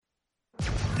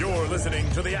You're listening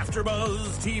to the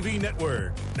AfterBuzz TV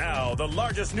network, now the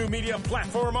largest new media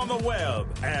platform on the web,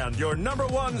 and your number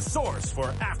one source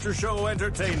for after-show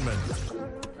entertainment.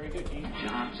 Very good,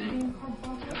 Gerontion. From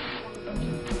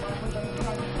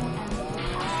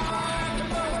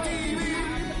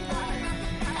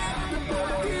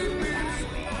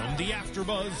the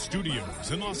AfterBuzz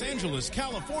Studios in Los Angeles,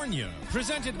 California,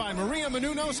 presented by Maria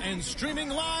Menounos and streaming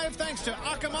live thanks to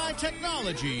Akamai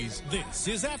Technologies, this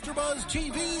is AfterBuzz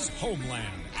TV's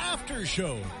Homeland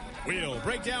AfterShow. We'll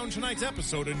break down tonight's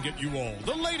episode and get you all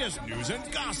the latest news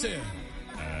and gossip.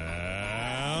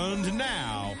 And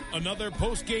now, another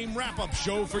post-game wrap-up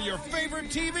show for your favorite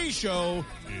TV show.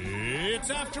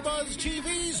 It's AfterBuzz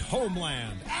TV's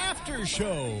Homeland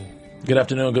AfterShow. Good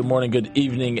afternoon, good morning, good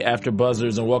evening,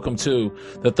 AfterBuzzers, and welcome to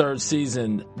the third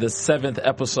season, the 7th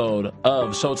episode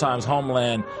of Showtime's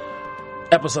Homeland,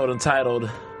 episode entitled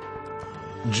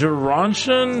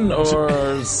Gerontion,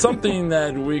 or something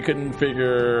that we couldn't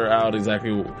figure out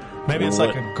exactly. Maybe it's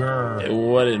like a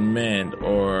grr. What it meant,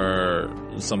 or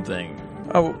something.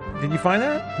 Oh, did you find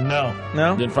that?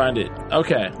 No. Didn't find it.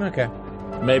 Okay.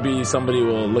 Maybe somebody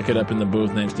will look it up in the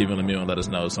booth named Stephen Lemieux and let us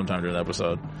know sometime during the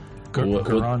episode.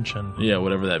 Gerontion. Yeah,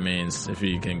 whatever that means. If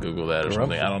you can Google that or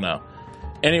something. I don't know.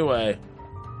 Anyway,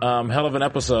 hell of an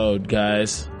episode,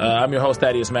 guys. I'm your host,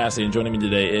 Thaddeus Massey, and joining me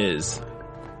today is...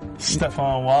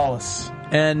 Stefan Wallace.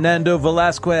 And Nando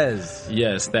Velasquez.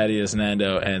 Yes, Thaddeus,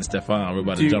 Nando, and Stefan. We're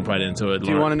about to jump right into it. Do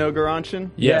you want to know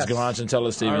Gerontion? Yes, Gerontion. Tell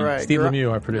us, Stephen. All right. Steve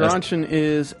Lemieux, our producer. Gerontion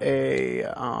is a,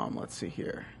 let's see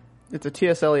here. It's a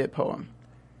T.S. Eliot poem.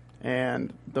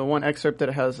 And the one excerpt that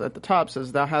it has at the top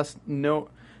says, Thou hast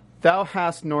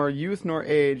nor youth nor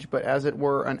age, but as it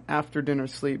were an after-dinner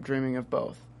sleep dreaming of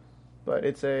both. But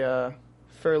it's a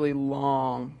fairly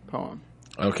long poem.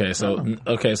 Okay, so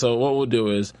what we'll do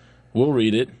is we'll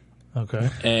read it. Okay.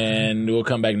 And we'll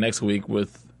come back next week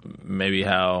with maybe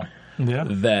how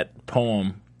that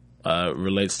poem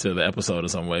relates to the episode in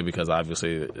some way, because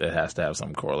obviously it has to have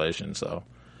some correlation. So,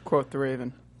 quote the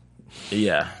Raven.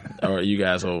 Yeah, or you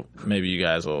guys will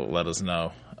let us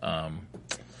know.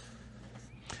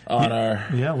 On our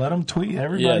let them tweet.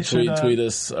 Everybody tweet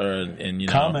us and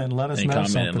comment. Let us know comment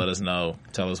something. And let us know.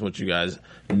 Tell us what you guys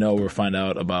know or find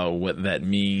out about what that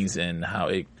means and how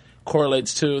it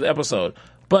correlates to the episode.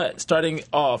 But starting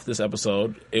off this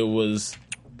episode, it was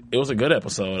a good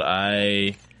episode.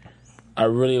 I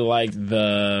really liked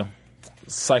the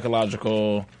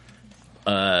psychological.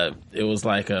 It was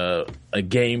like a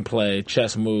gameplay.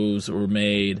 Chess moves were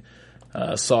made.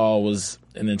 Saul was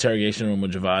in the interrogation room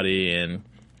with Javadi, and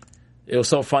it was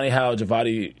so funny how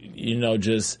Javadi,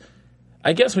 just,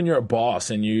 I guess when you're a boss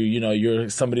and you're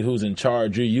somebody who's in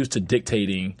charge, you're used to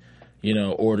dictating,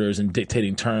 orders and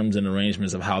dictating terms and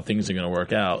arrangements of how things are going to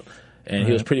work out. And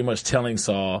he was pretty much telling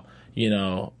Saul,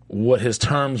 what his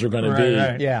terms were going to be.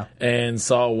 Right. Yeah. And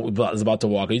Saul was about to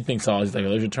walk. You think Saul's like, oh,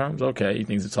 those your terms? Okay. He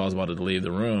thinks that Saul's about to leave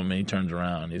the room, and he turns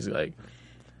around. He's like,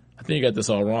 I think you got this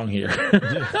all wrong here.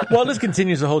 Well, this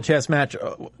continues the whole chess match,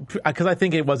 because I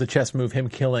think it was a chess move, him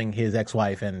killing his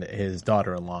ex-wife and his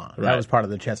daughter-in-law. Right. That was part of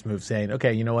the chess move, saying,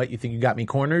 okay, you know what, you think you got me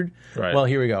cornered? Right. Well,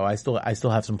 here we go. I still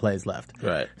have some plays left.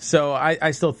 Right. So I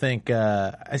still think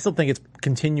it's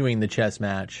continuing the chess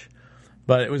match.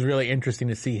 But it was really interesting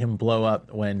to see him blow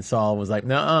up when Saul was like,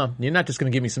 "No, you're not just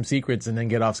going to give me some secrets and then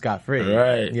get off scot-free."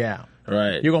 Right. Yeah.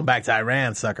 Right. You're going back to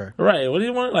Iran, sucker. Right. What do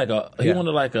you want? He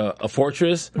wanted like a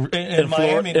fortress in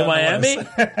Miami. In Miami?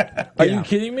 Are you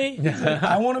kidding me?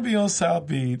 I want to be on South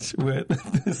Beach with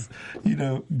this,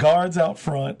 guards out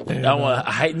front. And, I want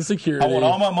heightened security. I want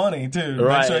all my money too.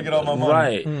 Right. Make sure I get all my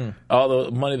money. Right. All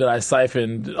the money that I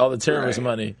siphoned, all the terrorist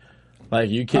money. Like,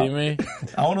 you kidding me?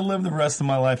 I want to live the rest of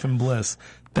my life in bliss.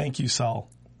 Thank you, Saul.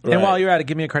 Right. And while you're at it,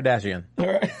 give me a Kardashian.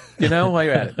 Right. While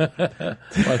you're at it.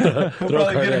 He'll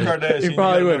probably get a Kardashian. You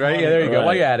probably would, right? Yeah, there you go.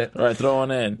 While you're at it. All right, throw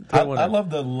one in. I love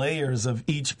the layers of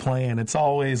each plan. It's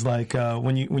always like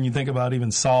when you think about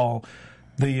even Saul,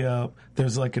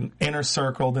 there's like an inner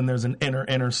circle, then there's an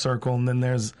inner circle, and then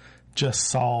there's just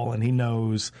Saul, and he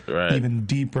knows even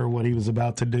deeper what he was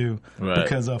about to do. Right.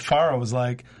 Because Farah was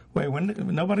like, wait,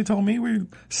 nobody told me we were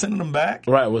sending them back?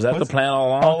 Right, was that the plan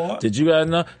all along? Did you guys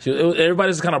know?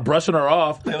 Everybody's kind of brushing her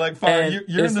off. They're like, Farah,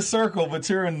 you're in the circle, but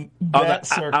you're in that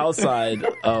circle. Outside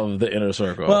of the inner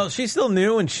circle. Well, she's still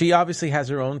new, and she obviously has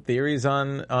her own theories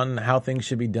on how things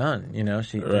should be done.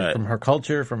 From her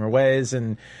culture, from her ways,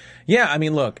 and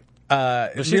look.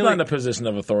 But she's not in a position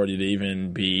of authority to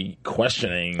even be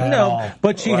questioning. No,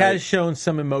 but she has shown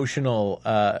some emotional.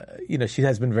 She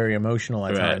has been very emotional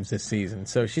at times this season.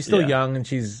 So she's still young, and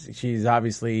she's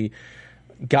obviously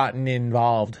gotten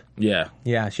involved. Yeah.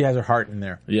 Yeah, she has her heart in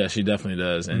there. Yeah, she definitely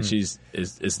does. And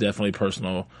it's definitely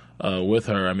personal with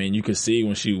her. I mean, you could see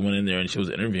when she went in there and she was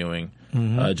interviewing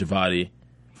Javadi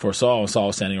for Saul. Saul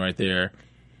was standing right there.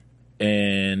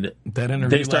 And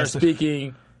they start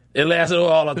speaking. It lasted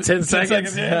all of 10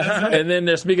 seconds. Yeah, right. And then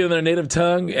they're speaking in their native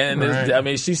tongue. And I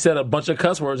mean, she said a bunch of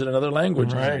cuss words in another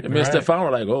language. Right, and me and Stefan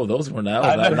were like, oh, those were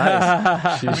not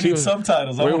nice. We need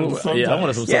subtitles. I want some subtitles. Yeah, I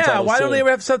want some Yeah, subtitles why don't too. they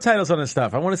ever have subtitles on this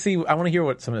stuff? I want to hear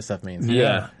what some of this stuff means.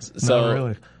 Yeah. So, No,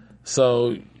 really.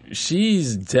 So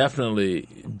she's definitely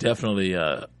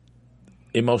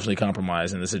emotionally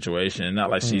compromised in the situation. And not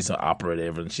like she's an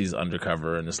operative and she's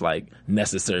undercover and it's like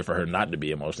necessary for her not to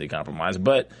be emotionally compromised.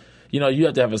 But you know, you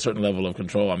have to have a certain level of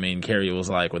control. I mean, Carrie was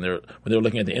like when they were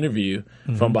looking at the interview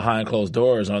from behind closed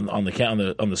doors on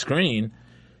the screen.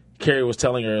 Carrie was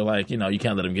telling her like, you know, you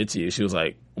can't let him get to you. She was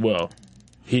like, well,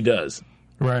 he does.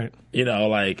 Right. You know,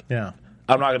 like Yeah.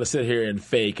 I'm not going to sit here and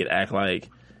fake and act like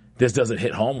this doesn't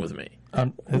hit home with me.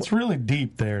 It's really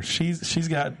deep there. She's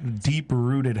got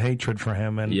deep-rooted hatred for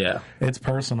him, and it's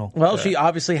personal. Well, she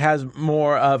obviously has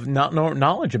more of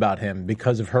knowledge about him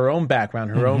because of her own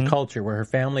background, her own culture, where her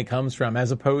family comes from,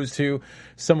 as opposed to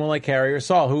someone like Carrie or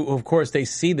Saul, who of course, they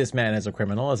see this man as a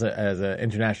criminal, as an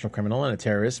international criminal and a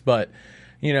terrorist, but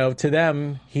you know, to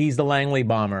them, he's the Langley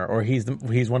bomber, or he's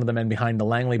one of the men behind the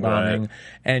Langley bombing. Right.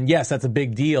 And yes, that's a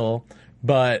big deal,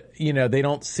 but you know, they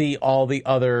don't see all the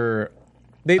other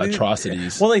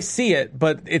atrocities. Well, they see it,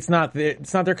 but it's not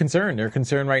their concern. Their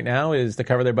concern right now is to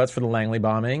cover their butts for the Langley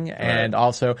bombing, and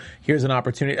also here's an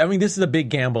opportunity. I mean, this is a big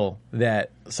gamble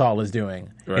that Saul is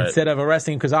doing. Right. Instead of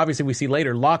arresting, because obviously we see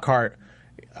later Lockhart.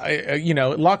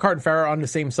 Lockhart and Farrar are on the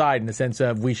same side in the sense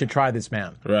of we should try this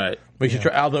man. Right. We should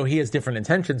try, although he has different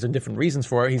intentions and different reasons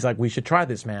for it. He's like, we should try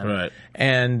this man. Right.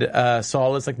 And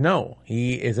Saul is like, no,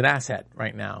 he is an asset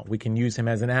right now. We can use him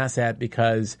as an asset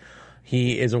because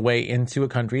he is a way into a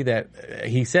country that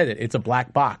he said it's a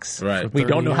black box. Right. We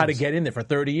don't know how to get in there for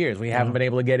 30 years. We haven't been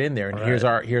able to get in there, and here's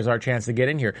our chance to get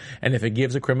in here. And if it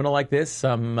gives a criminal like this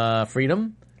some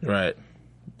freedom, right.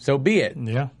 So be it.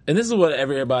 Yeah. And this is what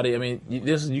everybody, I mean,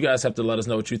 you guys have to let us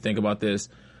know what you think about this,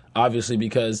 obviously,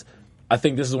 because I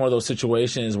think this is one of those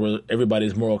situations where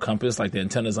everybody's moral compass, like the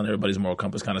antennas on everybody's moral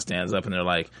compass kind of stands up and they're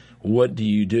like, what do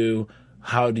you do?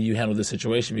 How do you handle this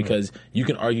situation? Because you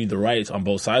can argue the rights on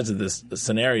both sides of this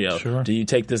scenario. Sure. Do you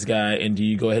take this guy and do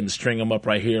you go ahead and string him up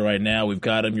right here, right now? We've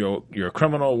got him. You're a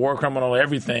criminal, war criminal,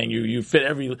 everything. You fit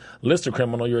every list of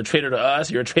criminal. You're a traitor to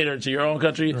us. You're a traitor to your own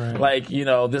country. Right. Like, you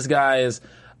know, this guy is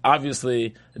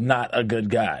obviously not a good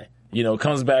guy. You know,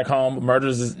 comes back home,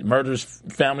 murders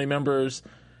family members,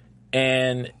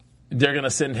 and they're going to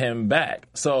send him back.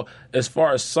 So as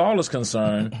far as Saul is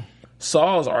concerned,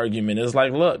 Saul's argument is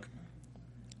like, look,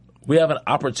 we have an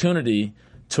opportunity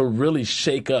to really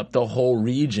shake up the whole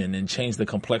region and change the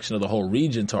complexion of the whole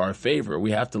region to our favor.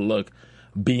 We have to look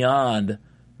beyond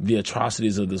the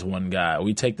atrocities of this one guy.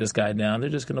 We take this guy down,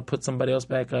 they're just going to put somebody else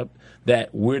back up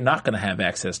that we're not going to have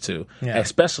access to,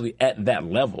 especially at that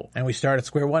level. And we start at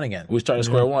square one again. We start at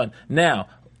square one. Now,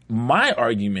 my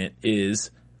argument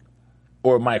is,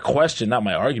 or my question, not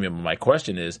my argument, but my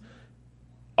question is,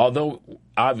 although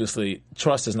obviously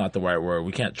trust is not the right word,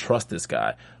 we can't trust this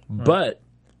guy, but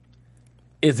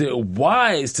is it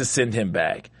wise to send him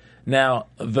back? Now,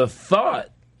 the thought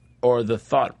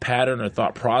pattern or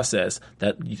thought process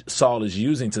that Saul is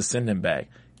using to send him back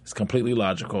is completely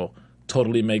logical,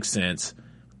 totally makes sense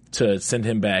to send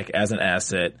him back as an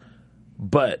asset.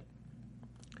 But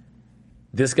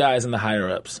this guy is in the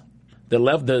higher-ups.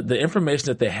 The information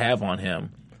that they have on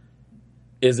him,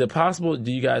 is it possible,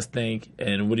 do you guys think,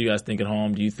 and what do you guys think at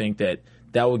home, do you think that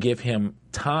will give him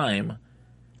time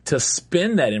to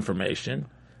spin that information?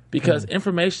 Because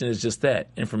information is just that,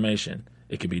 information.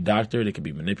 It could be doctored. It could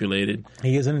be manipulated.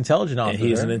 He is an intelligence officer. And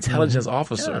he is an intelligence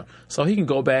officer. Yeah. So he can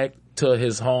go back to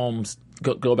his home,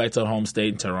 go back to the home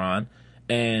state in Tehran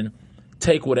and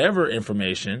take whatever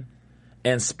information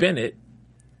and spin it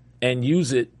and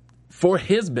use it for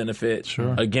his benefit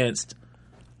against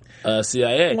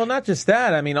CIA. Well, not just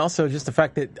that. I mean, also just the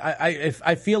fact that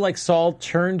I feel like Saul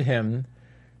turned him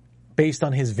based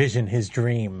on his vision, his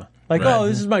dream. Like, oh,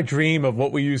 this is my dream of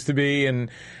what we used to be, and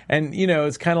you know,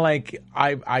 it's kind of like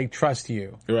I trust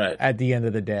you. Right. At the end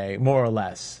of the day, more or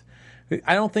less,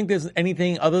 I don't think there's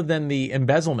anything other than the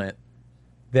embezzlement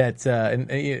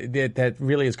that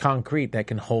really is concrete that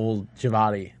can hold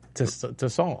Javadi to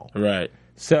Saul. Right.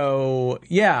 So,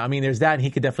 yeah, I mean, there's that, and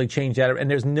he could definitely change that, and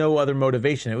there's no other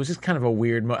motivation. It was just kind of a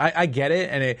weird I get it,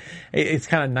 and it's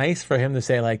kind of nice for him to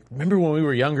say, like, remember when we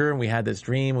were younger and we had this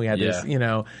dream, we had this, you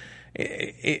know,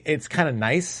 it's kind of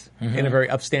nice in a very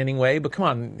upstanding way. But come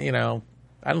on,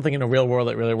 I don't think in the real world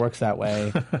it really works that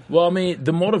way. Well, I mean,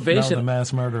 the motivation. No, the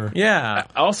mass murderer. Yeah.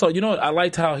 Also, I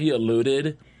liked how he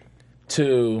alluded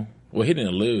to. Well, he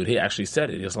didn't allude. He actually said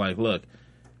it. It's like, look,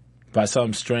 by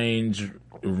some strange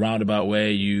roundabout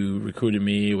way, you recruited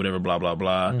me, whatever, blah, blah,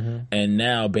 blah. And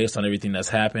now, based on everything that's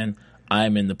happened,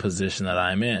 I'm in the position that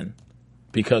I'm in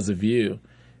because of you.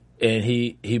 And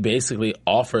he basically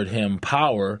offered him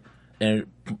power and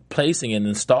placing and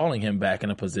installing him back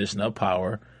in a position of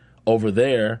power over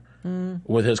there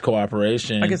with his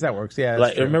cooperation. I guess that works. Yeah.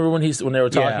 Like, true. remember when they were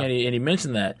talking and he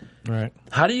mentioned that? Right.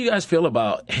 How do you guys feel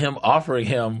about him offering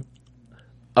him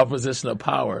a position of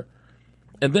power?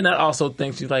 And then that also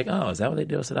thinks you're like, oh, is that what they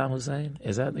did with Saddam Hussein?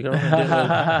 Is that the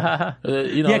government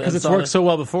did? Yeah, because it's worked so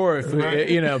well before,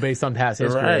 based on past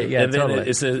history. Right. Yeah, and then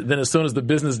totally. then as soon as the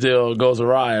business deal goes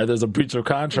awry or there's a breach of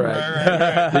contract,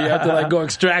 you have to go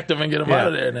extract them and get them out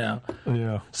of there now.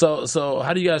 Yeah. So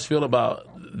how do you guys feel about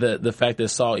the fact that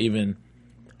Saul even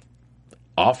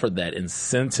offered that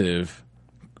incentive,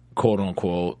 quote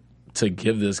unquote, to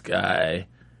give this guy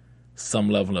some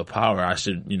level of power? I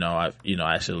should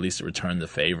at least return the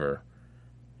favor,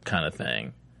 kind of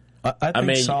thing.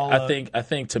 I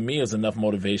think to me is enough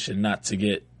motivation not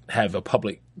to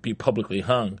be publicly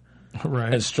hung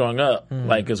Right. and strung up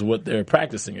like is what they're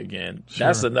practicing again. Sure.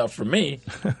 That's enough for me.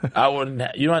 I wouldn't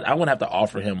have to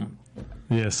offer him.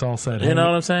 Yeah, Saul said, You know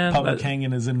what I'm saying? Public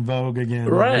hanging is in vogue again.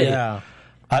 Right. Yeah.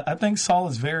 I think Saul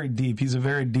is very deep. He's a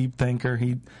very deep thinker.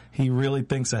 He really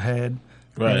thinks ahead.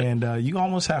 Right. And you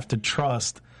almost have to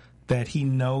trust that he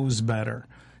knows better.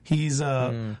 He's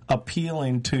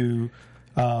appealing to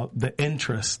the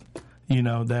interest,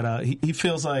 that he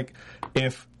feels like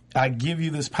if I give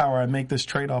you this power, I make this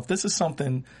trade-off. This is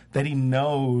something that he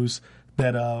knows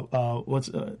that, what's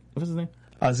his name?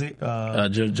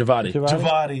 Javadi.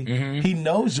 Javadi. Mm-hmm. He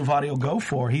knows Javadi will go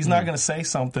for. He's not going to say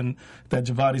something that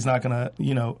Javadi's not going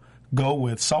to, go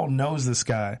with. Saul knows this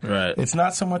guy. Right. It's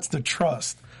not so much the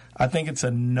trust. I think it's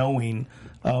a knowing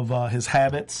of his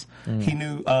habits. He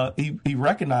knew he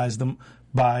recognized them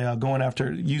by going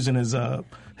after using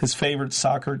his favorite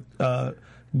soccer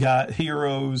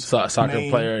heroes, Soccer name,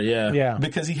 player, yeah.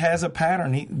 because he has a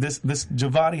pattern. This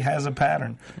Javadi has a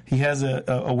pattern. He has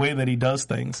a way that he does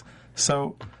things.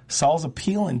 So Saul's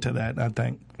appealing to that, I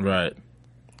think. Right.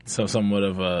 So somewhat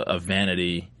of a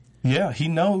vanity. Yeah, he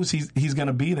knows he's going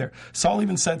to be there. Saul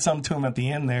even said something to him at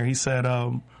the end there. He said,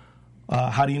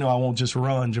 how do you know I won't just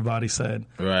run, Javadi said,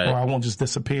 right. or I won't just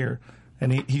disappear.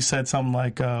 And he said something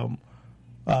like,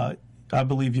 I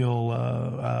believe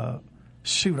you'll...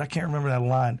 shoot, I can't remember that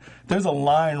line. There's a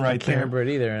line right there. I can't remember it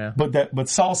either. No. But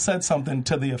Saul said something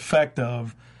to the effect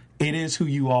of, it is who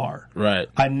you are. Right.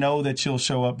 I know that you'll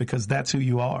show up because that's who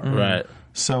you are. Right.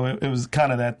 So it was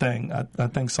kind of that thing. I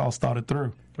think Saul thought it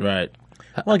through. Right.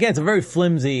 Well, again, it's a very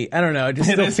flimsy. I don't know. It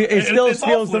still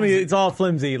feels to me it's all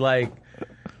flimsy. Like,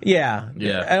 yeah.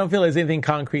 I don't feel there's anything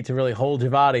concrete to really hold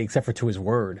Javadi except for to his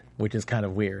word, which is kind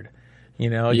of weird. He's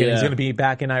going to be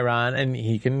back in Iran, and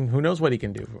he can. Who knows what he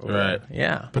can do? Right.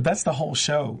 Yeah. But that's the whole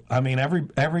show. I mean,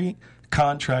 every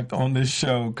contract on this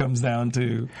show comes down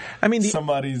to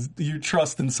you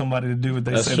trust in somebody to do what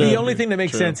they say. The only thing that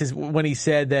makes sense is when he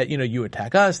said that you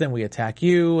attack us, then we attack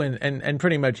you, and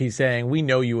pretty much he's saying we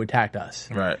know you attacked us,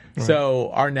 right? So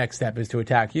our next step is to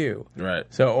attack you, right?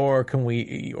 So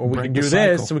we can do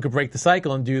this, so we could break the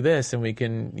cycle and do this, and we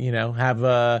can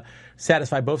have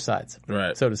satisfy both sides,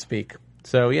 right, so to speak.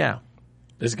 So yeah,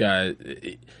 this guy,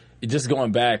 just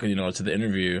going back, to the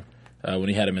interview when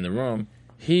he had him in the room.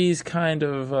 He's kind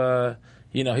of,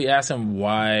 he asked him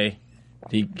why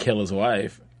he killed his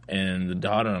wife and the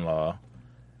daughter-in-law.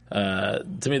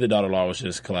 To me, the daughter-in-law was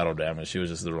just collateral damage. She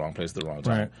was just in the wrong place at the wrong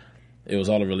time. Right. It was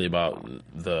all really about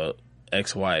the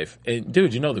ex-wife. And,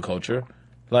 dude, you know the culture.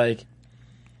 Like,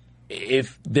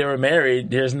 if they were married,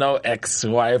 there's no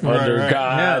ex-wife under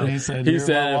God. Yeah, he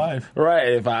said, my wife.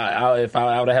 Right. If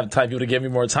I would have time, people to give me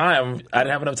more time. I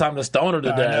didn't have enough time to stone her to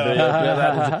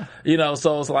death.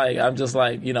 So it's like, I'm just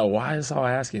like, why is Saul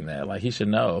asking that? Like, he should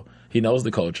know. He knows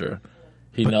the culture.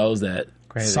 He knows that.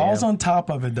 Crazy, Saul's on top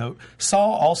of it, though.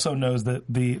 Saul also knows that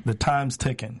the time's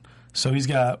ticking. So he's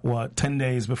got, 10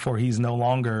 days before he's no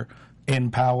longer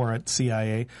in power at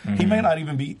CIA. Mm-hmm. He may not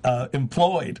even be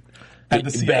employed at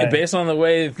the CIA. Based on the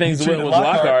way things went with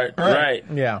Lockhart. Right.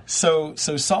 Yeah. So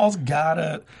Saul's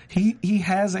gotta, he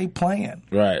has a plan.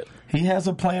 Right. He has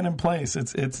a plan in place.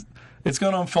 It's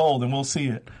going to unfold, and we'll see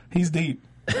it. He's deep.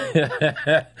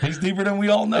 He's deeper than we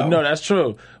all know. No, that's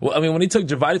true. Well, I mean, when he took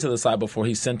Javadi to the side before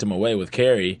he sent him away with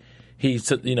Carrie, he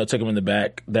took him in the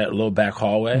back, that little back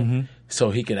hallway. Mm-hmm. so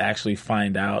he can actually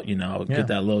find out, get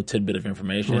that little tidbit of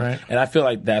information. Right. And I feel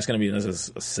like that's going to be, this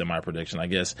is a semi-prediction, I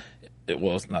guess.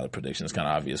 It's not a prediction. It's kind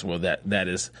of obvious. Well, that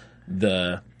is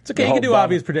the... It's okay. You can do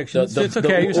obvious predictions. It's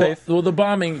okay. You're safe. Well, the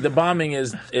bombing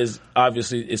is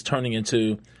obviously is turning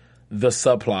into the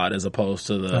subplot as opposed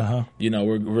to the,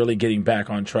 we're really getting back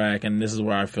on track. And this is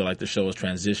where I feel like the show is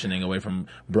transitioning away from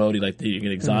Brody. Like, you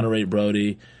can exonerate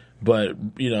Brody, but,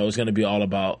 it's going to be all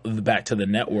about back to the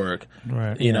network.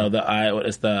 Right.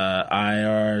 It's the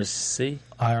IRC?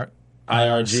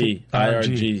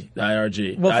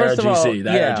 IRG. Well, first of all, the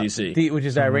IRGC. Which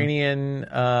is Iranian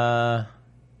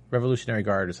Revolutionary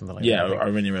Guard or something like that. Yeah,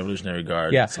 Iranian Revolutionary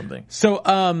Guard. Yeah. Something. So,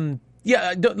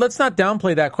 let's not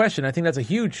downplay that question. I think that's a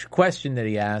huge question that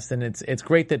he asked, and it's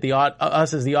great that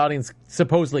us as the audience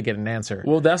supposedly get an answer.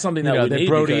 Well, that's something that we that need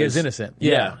Brody because, is innocent.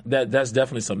 Yeah, that's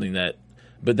definitely something that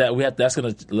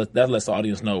lets the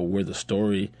audience know where the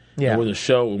story, where the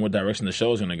show, and what direction the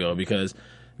show is going to go. Because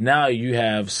now you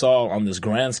have Saul on this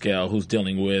grand scale who's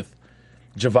dealing with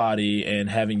Javadi and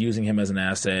using him as an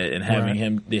asset and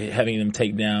having them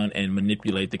take down and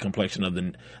manipulate the complexion of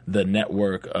the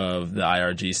network of the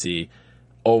IRGC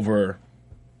over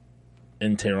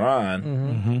in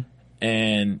Tehran,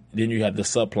 and then you have the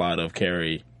subplot of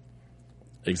Carrie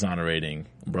exonerating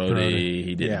Brody.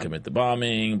 He didn't commit the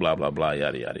bombing. Blah blah blah.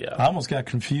 Yada yada yada. I almost got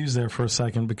confused there for a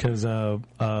second because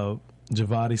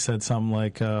Javadi said something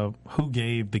like, "Who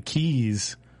gave the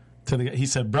keys?" He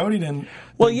said Brody didn't.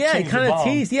 Well, he kind of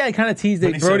teased. Yeah, he kind of teased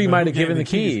that Brody might have given the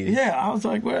keys. Yeah, I was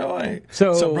like, wait.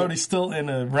 So Brody's still in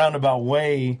a roundabout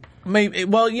way. Maybe.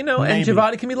 Well, and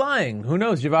Javadi can be lying. Who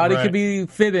knows? Javadi could be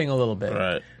fibbing a little bit.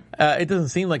 Right. It doesn't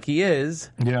seem like he is.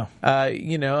 Yeah.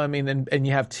 And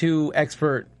you have two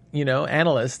expert,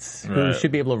 analysts who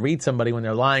should be able to read somebody when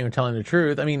they're lying or telling the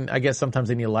truth. I mean, I guess sometimes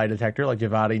they need a lie detector, like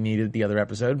Javadi needed the other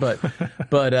episode, but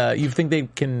you think they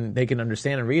can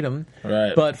understand and read them.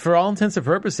 Right. But for all intents and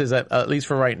purposes, at least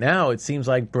for right now, it seems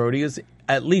like Brody is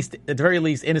at the very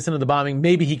least innocent of the bombing.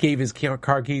 Maybe he gave his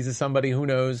car keys to somebody. Who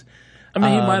knows? I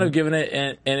mean, he might have given it,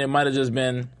 and it might have just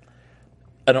been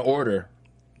an order.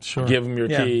 Sure. Give him your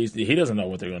keys. He doesn't know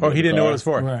what they're going to do. Or he didn't know what it was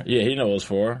for. Right. Yeah, he didn't know what it was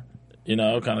for.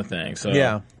 Kind of thing. So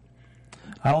yeah.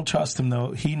 I don't trust him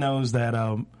though. He knows that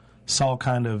Saul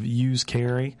kind of used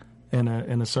Carrie in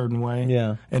a certain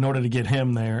way, in order to get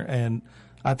him there, and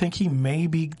I think he may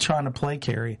be trying to play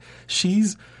Carrie.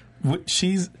 She's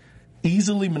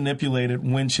easily manipulated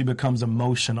when she becomes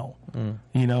emotional,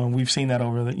 and we've seen that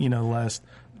over the last.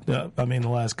 The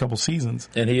last couple seasons.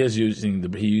 And he is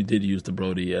he did use the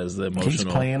Brody as the emotional. He's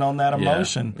playing on that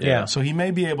emotion. Yeah. So he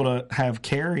may be able to have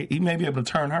Carrie, he may be able to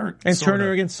turn her. And turn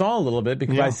her against Saul a little bit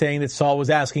by saying that Saul was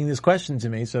asking this question to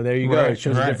me. So there you go. It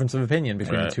shows a difference of opinion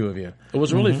between the two of you. It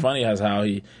was really funny as how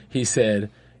he said,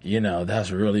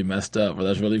 that's really messed up, or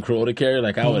that's really cruel to Carrie.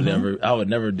 Like I would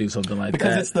never do something like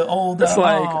because that. It's the old. It's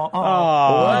like,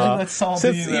 let's Saul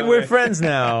do you that we're way. friends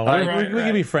now. We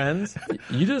can be friends.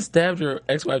 You just stabbed your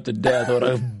ex-wife to death with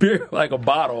a beer, like a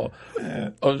bottle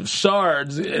of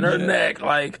shards in her neck,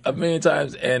 like a million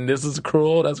times, and this is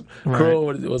cruel. That's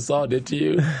cruel. What Saul did to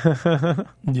you.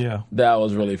 Yeah, that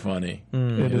was really funny.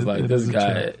 It was like this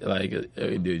guy, trip. like,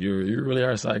 hey, dude, you really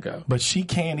are a psycho. But she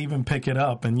can't even pick it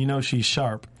up, and she's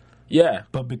sharp. Yeah.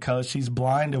 But because she's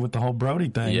blinded with the whole Brody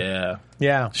thing.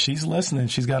 Yeah. She's listening.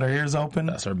 She's got her ears open.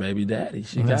 That's her baby daddy.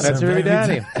 That's her baby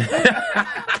daddy. That's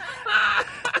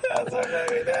her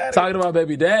baby daddy. Talking about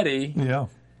baby daddy. Yeah.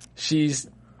 She's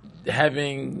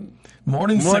having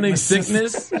morning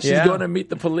sickness. She's going to meet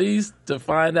the police to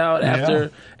find out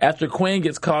after Quinn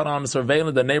gets caught on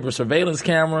the neighbor's surveillance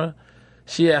camera.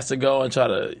 She has to go and try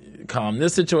to calm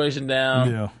this situation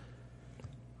down. Yeah.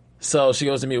 So she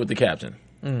goes to meet with the captain.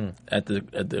 At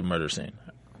the murder scene,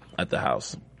 at the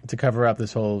house, to cover up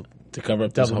this whole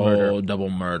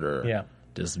double murder. Yeah,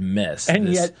 this mess, and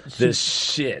this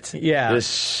shit. Yeah,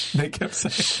 they kept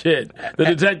saying shit. The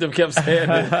detective kept saying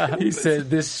it. He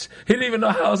said this. He didn't even know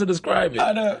how else to describe it.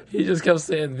 I know. He just kept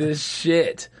saying this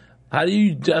shit. How do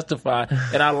you justify?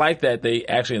 And I like that they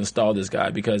actually installed this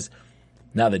guy because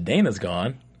now that Dana's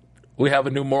gone, we have a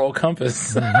new moral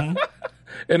compass, and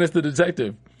it's the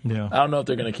detective. Yeah. I don't know if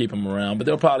they're going to keep him around, but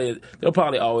they'll probably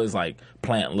always like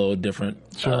plant little different,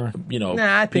 I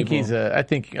think people.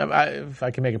 if I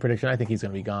can make a prediction, I think he's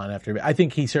going to be gone after. I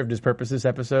think he served his purpose this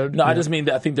episode. No, I just mean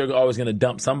that I think they're always going to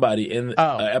dump somebody in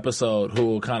an episode who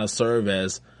will kind of serve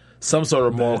as some sort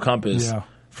of moral compass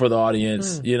for the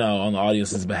audience, on the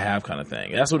audience's behalf kind of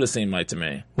thing. That's what it seemed like to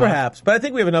me. Perhaps. But I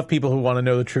think we have enough people who want to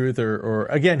know the truth or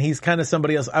again, he's kind of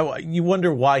somebody else. You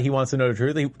wonder why he wants to know the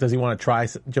truth. Does he want to try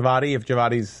Javadi if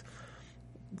Javadi's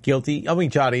guilty. I mean,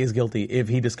 Jody is guilty if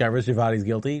he discovers Javadi's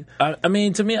guilty. I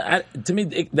mean, to me,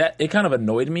 it kind of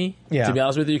annoyed me, to be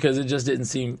honest with you, because it just didn't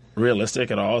seem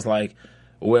realistic at all. It's like,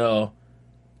 well,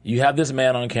 you have this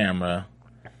man on camera.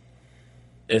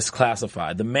 It's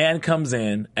classified. The man comes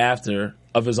in after,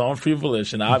 of his own free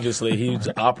volition. Obviously, he's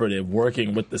operative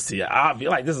working with the CIA. I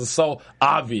feel like this is so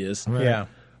obvious. Right. Yeah.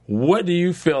 What do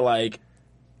you feel like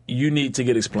you need to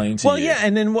get explained to you? Well, yeah,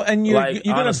 and then you're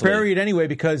going to bury it anyway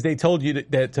because they told you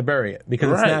to bury it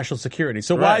because it's national security.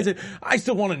 So why is it? I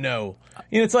still want to know.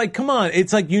 It's like, come on.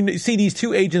 It's like you see these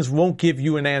two agents won't give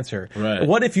you an answer. Right.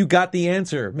 What if you got the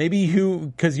answer? Maybe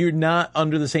because you're not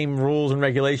under the same rules and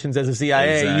regulations as the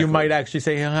CIA, you might actually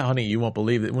say, honey, you won't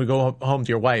believe it. When we go home to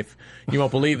your wife, you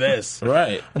won't believe this.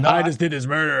 Right. No, I just did this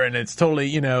murder and it's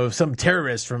totally, some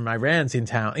terrorist from Iran's in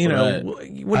town.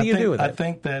 What do you do with it? I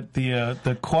think that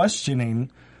the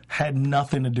questioning had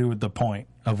nothing to do with the point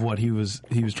of what he was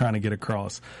trying to get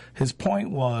across. His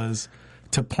point was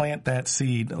to plant that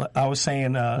seed. I was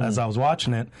saying as I was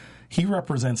watching it, he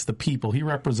represents the people. He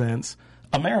represents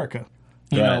America.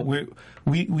 You know,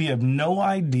 we have no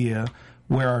idea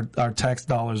where our tax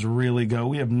dollars really go.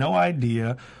 We have no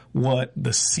idea what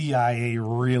the CIA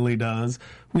really does.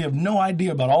 We have no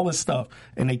idea about all this stuff.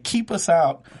 And they keep us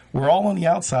out. We're all on the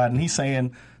outside. And he's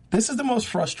saying, this is the most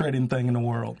frustrating thing in the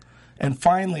world. And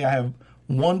finally, I have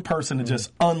one person to just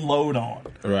unload on,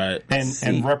 right,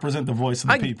 and represent the voice of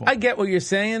the people. I get what you're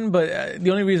saying, but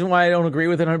the only reason why I don't agree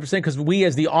with it 100% because we,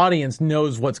 as the audience,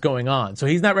 knows what's going on. So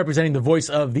he's not representing the voice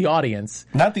of the audience,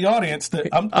 not the audience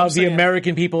of the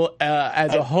American people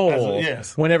as a whole.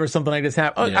 Yes. Whenever something like this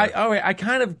happens, I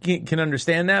kind of can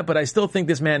understand that, but I still think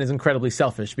this man is incredibly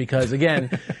selfish because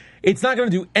again. It's not going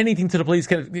to do anything to the police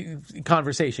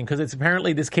conversation because it's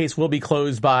apparently this case will be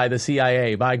closed by the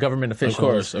CIA, by government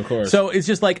officials. Of course. So it's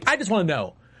just like, I just want to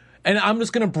know. And I'm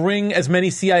just going to bring as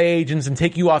many CIA agents and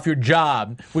take you off your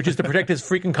job, which is to protect this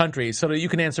freaking country, so that you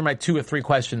can answer my 2 or 3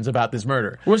 questions about this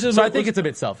murder. I think it's a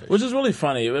bit selfish. Which is really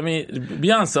funny. I mean,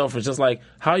 beyond selfish, just like,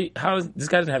 how this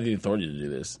guy doesn't have the authority to do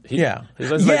this. And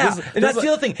that's the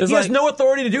other thing. He has no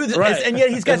authority to do this, and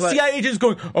yet he's got CIA agents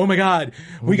going, oh my God,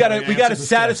 we gotta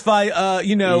satisfy,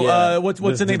 what's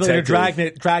the name of the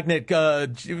Dragnet,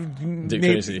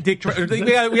 Dick Tracy.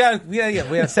 We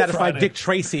gotta satisfy Dick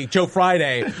Tracy, Joe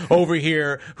Friday. Over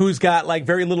here, who's got like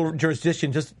very little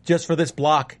jurisdiction just for this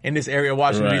block in this area of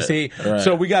Washington D.C. Right.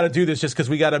 So we got to do this just because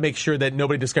we got to make sure that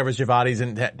nobody discovers Javadi's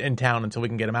in town until we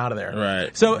can get him out of there.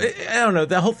 Right. So I don't know.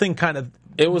 The whole thing kind of.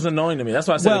 It was annoying to me. That's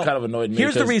why I said it kind of annoyed me.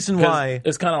 Here's the reason why.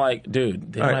 It's kind of like,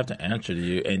 dude, they don't have to answer to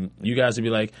you, and you guys would be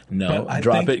like, no,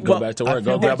 drop it, go back to work,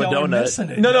 go grab a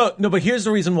donut. No. But here's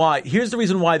the reason why. Here's the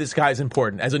reason why this guy's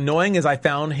important. As annoying as I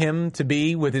found him to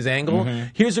be with his angle,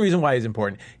 here's the reason why he's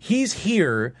important. He's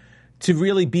here to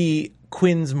really be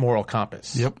Quinn's moral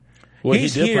compass. Yep. Well, he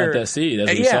did plant that seed, as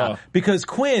we saw. Because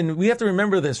Quinn, we have to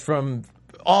remember this from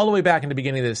all the way back in the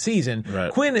beginning of the season.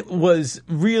 Right. Quinn was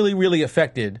really, really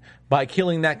affected by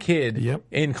killing that kid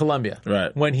in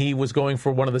Colombia when he was going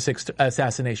for one of the 6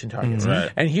 assassination targets. Right.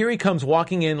 And here he comes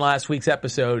walking in last week's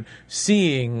episode,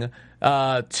 seeing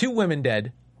 2 women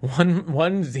dead.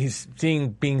 One he's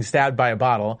seeing being stabbed by a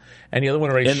bottle, and the other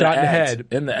one already shot in the head.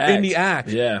 In the act.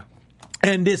 Yeah.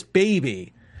 And this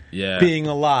baby being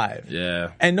alive.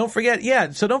 Yeah. And don't forget,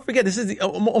 this is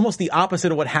almost the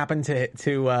opposite of what happened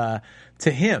to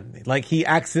him. Like, he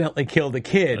accidentally killed a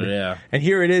kid. Yeah. And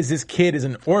here it is, this kid is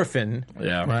an orphan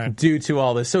due to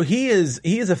all this. So he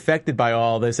is affected by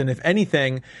all this. And if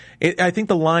anything, I think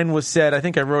the line was said, I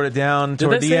think I wrote it down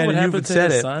toward the end, and you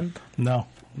said it. Son? No.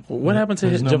 What happened to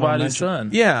Javadi's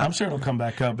son? Yeah. I'm sure it'll come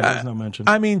back up, but there's no mention.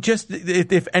 I mean, just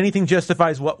if anything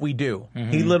justifies what we do.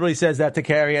 He literally says that to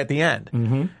Carrie at the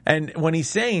end. And when he's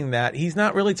saying that, he's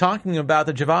not really talking about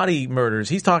the Javadi murders.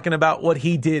 He's talking about what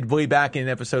he did way back in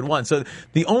episode 1. So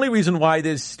the only reason why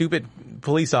this stupid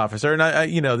police officer,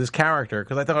 and this character,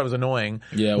 because I thought it was annoying,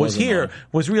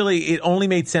 was really, it only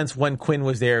made sense when Quinn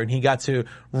was there and he got to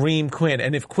ream Quinn.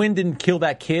 And if Quinn didn't kill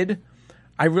that kid,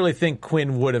 I really think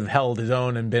Quinn would have held his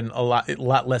own and been a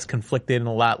lot less conflicted and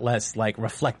a lot less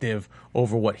reflective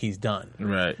over what he's done.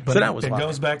 Right. But it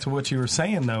goes back to what you were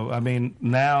saying, though. I mean,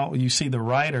 now you see the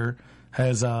writer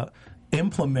has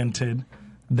implemented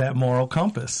that moral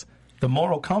compass. The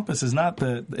moral compass is not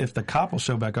if the cop will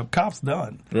show back up. Cop's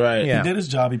done. Right. He did his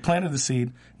job. He planted the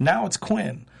seed. Now it's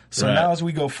Quinn. So now as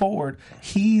we go forward,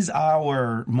 he's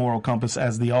our moral compass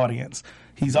as the audience.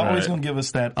 He's always going to give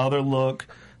us that other look,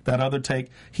 that other take.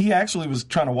 He actually was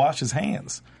trying to wash his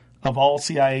hands of all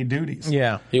CIA duties.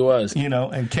 Yeah. He was. You know,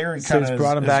 and Carey So kind it's of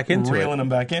brought him back into reeling it. him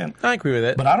back in. I agree with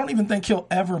it. But I don't even think he'll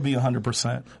ever be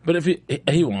 100%. But if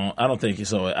he won't, I don't think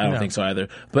so. I don't think so either.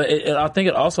 But I think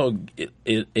it also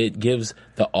it gives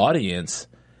the audience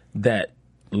that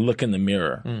look in the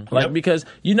mirror, like because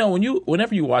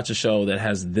whenever you watch a show that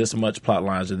has this much plot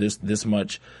lines or this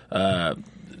much.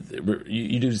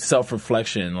 You do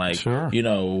self-reflection, like, sure.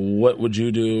 What would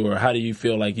you do, or how do you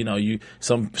feel like,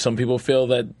 some people feel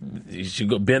that you should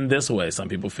go bend this way. Some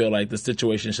people feel like the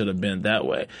situation should have been that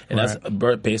way. And that's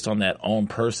based on that own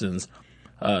person's,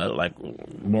 like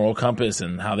moral compass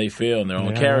and how they feel and their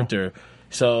own character.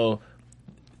 So,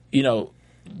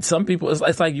 some people,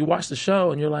 it's like you watch the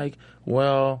show and you're like,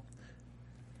 well,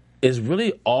 is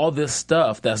really all this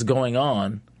stuff that's going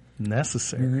on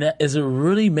necessary? Is it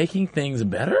really making things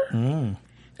better? Are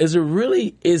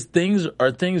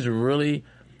things really,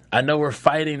 I know we're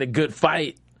fighting the good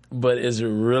fight, but is it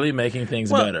really making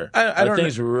things better? Are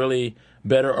things really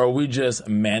better, or are we just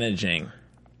managing?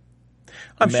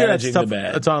 I'm sure that's stuff the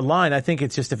bad? It's online. I think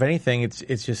it's just, if anything,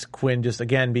 it's just Quinn just,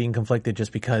 again, being conflicted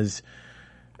just because,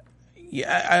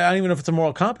 I don't even know if it's a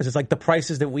moral compass. It's like the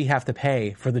prices that we have to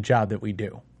pay for the job that we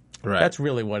do. Right. That's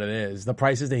really what it is. The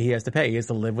prices that he has to pay. He has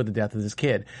to live with the death of this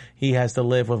kid. He has to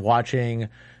live with watching,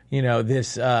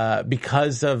 this,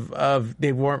 because of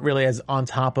they weren't really as on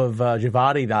top of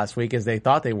Javadi last week as they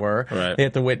thought they were. Right. They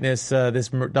have to witness this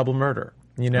double murder.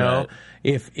 Right.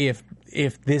 If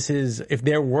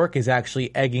their work is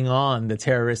actually egging on the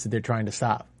terrorists that they're trying to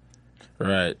stop.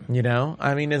 Right.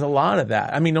 I mean, there's a lot of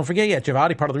that. I mean, don't forget,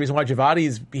 Javadi, part of the reason why Javadi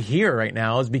is here right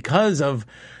now is because of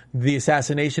the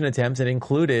assassination attempts that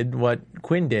included what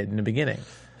Quinn did in the beginning.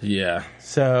 Yeah.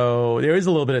 So there is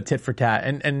a little bit of tit for tat,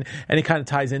 and it kind of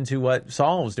ties into what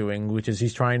Saul was doing, which is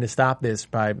he's trying to stop this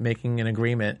by making an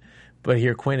agreement. But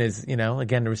here Quinn is,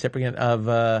 again, the recipient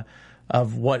of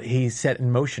what he set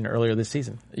in motion earlier this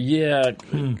season. Yeah.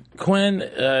 Quinn,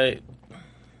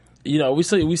 we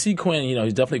see Quinn,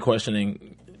 he's definitely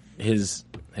questioning his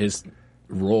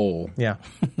role,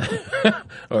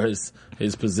 or his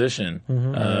position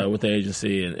with the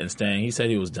agency and staying. He said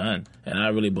he was done, and I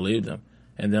really believed him.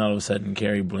 And then all of a sudden,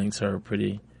 Carrie blinks her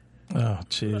pretty. Oh,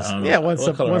 jeez. Yeah, once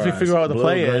we figure out what the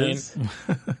play green. is,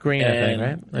 green, I think,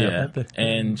 right? Yeah,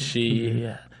 and she,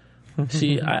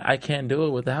 I can't do it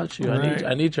without you. Right.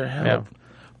 I need your help. Yeah.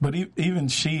 But even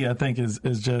she, I think, is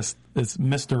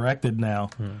misdirected now.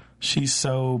 She's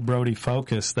so Brody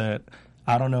focused that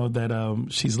I don't know that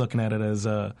she's looking at it as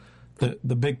the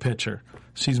big picture.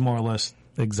 She's more or less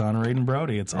exonerating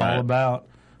Brody. It's all about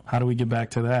how do we get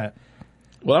back to that.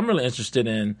 What I'm really interested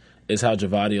in is how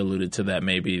Javadi alluded to that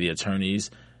maybe the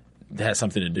attorneys had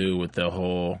something to do with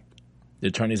the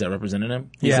attorneys that represented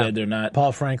him. He said they're not.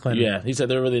 Paul Franklin. Yeah, he said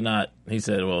they're really not. He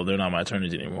said, well, they're not my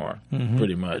attorneys anymore,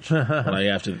 pretty much. Like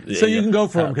after, so you can go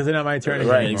for them because they're not my attorneys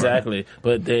right, anymore. Exactly.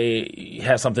 But they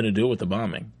had something to do with the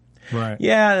bombing. Right.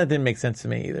 Yeah, that didn't make sense to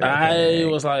me either. I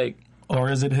was like, or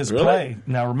is it his really? play?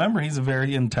 Now remember, he's a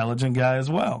very intelligent guy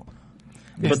as well.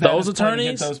 But those his play to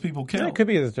attorneys, get those people killed. Yeah, it could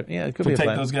be. It could be a take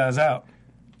plan. those guys out.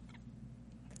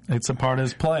 It's a part of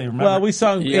his play. Remember? Well, we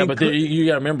saw. yeah, but you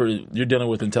got to remember you're dealing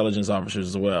with intelligence officers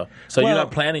as well. So you're not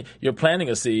planning. You're planting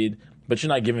a seed, but you're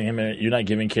not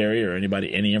giving Carrie or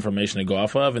anybody any information to go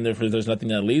off of, and therefore there's nothing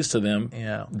that leads to them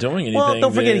doing anything. Well,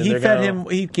 don't forget, he fed him.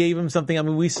 He gave him something. I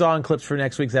mean, we saw in clips for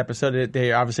next week's episode that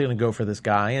they're obviously going to go for this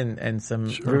guy, and some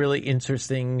really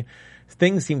interesting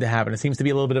things seem to happen. It seems to be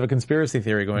a little bit of a conspiracy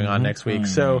theory going on next week.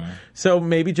 So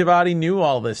maybe Javadi knew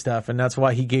all this stuff, and that's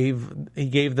why he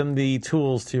gave them the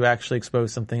tools to actually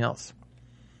expose something else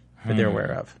that they're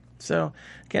aware of. So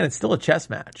again, it's still a chess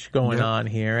match going on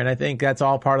here, and I think that's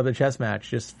all part of the chess match,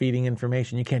 just feeding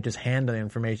information. You can't just hand the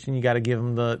information. You got to give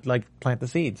them plant the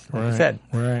seeds. Like you said,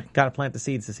 got to plant the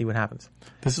seeds to see what happens.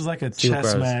 This is like a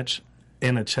chess match.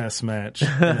 In a chess match. In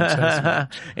a chess match.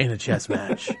 In a chess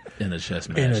match. In a chess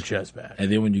match.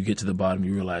 And then when you get to the bottom,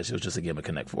 you realize it was just a game of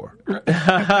Connect Four.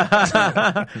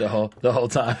 the whole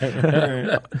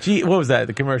time. Gee, what was that?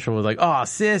 The commercial was like, "Oh,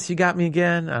 sis, you got me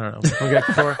again." I don't know.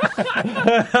 Connect Four.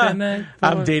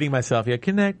 I'm dating myself. Yeah,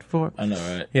 Connect Four. I know,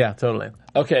 right? Yeah, totally.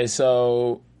 Okay,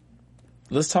 so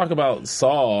let's talk about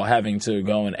Saul having to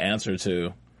go and answer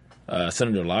to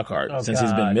Senator Lockhart since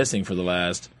he's been missing for the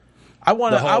last. I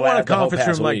want a conference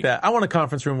room like week. that. I want a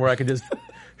conference room where I could just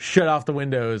shut off the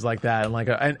windows like that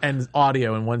and and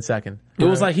audio in 1 second. It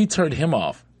was like he turned him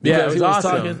off. Yeah, it was he was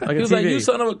awesome. talking. Like he was a like, TV. "You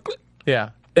son of a," Yeah.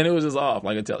 and it was just off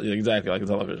exactly like a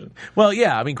television. Well,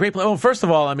 yeah, I mean, great play. Well, first of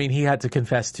all, I mean, he had to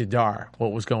confess to Dar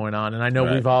what was going on, and I know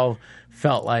we've all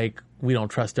felt like we don't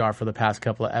trust Dar for the past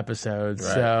couple of episodes.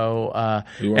 Right. So,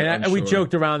 we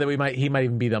joked around that he might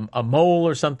even be a mole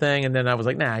or something. And then I was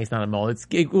like, nah, he's not a mole.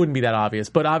 It wouldn't be that obvious.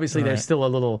 But obviously there's still a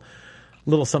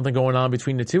little something going on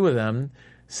between the two of them.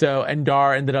 So, and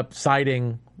Dar ended up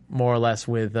siding more or less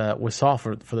with Saul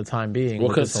for the time being. Well,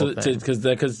 because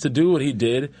to do what he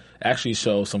did actually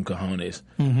shows some cojones.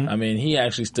 Mm-hmm. I mean, he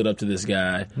actually stood up to this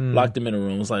guy, locked him in a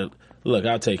room. Was like, look,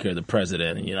 I'll take care of the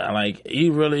president. You know, like he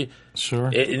really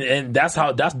and that's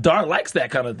Dar likes that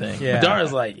kind of thing. Yeah. Dar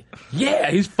is like, yeah,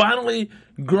 he's finally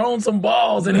grown some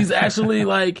balls, and he's actually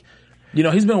like, you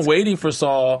know, he's been waiting for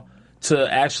Saul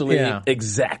to actually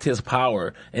exact his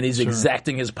power, and he's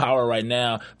exacting his power right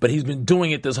now, but he's been doing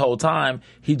it this whole time.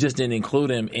 He just didn't include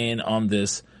him in on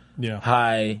this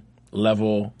high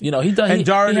level. You know, he does. And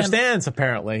Dar understands,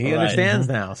 apparently. He understands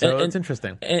now, so it's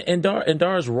interesting. And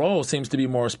Dar's role seems to be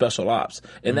more special ops,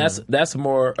 and that's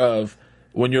more of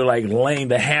when you're like laying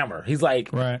the hammer. He's like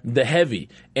the heavy,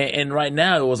 and right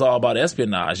now it was all about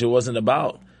espionage. It wasn't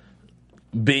about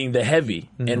being the heavy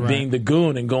and being the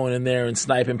goon and going in there and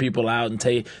sniping people out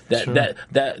and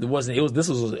that wasn't. This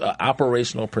was an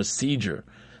operational procedure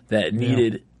that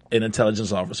needed an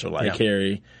intelligence officer like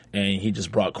Carrie, and he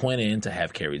just brought Quinn in to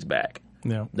have Carrie's back.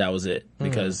 Yeah, that was it,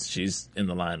 because she's in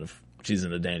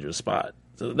a dangerous spot.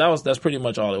 So that's pretty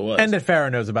much all it was. And that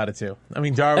Farrah knows about it too. I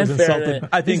mean, Dar was insulted.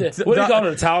 I think. What do you call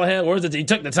it? A towel head? Where's it? He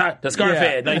took the scarf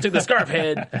head. No, he took the scarf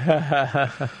head.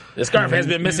 The scarf has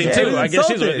been missing too. I guess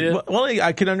she's with you. Well,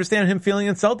 I could understand him feeling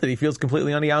insulted. He feels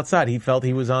completely on the outside. He felt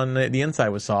he was on the inside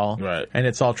with Saul, and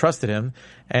that Saul trusted him.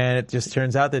 And it just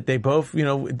turns out that they both, you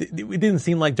know, it didn't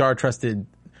seem like Dar trusted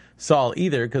Saul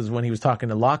either, because when he was talking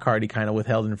to Lockhart, he kind of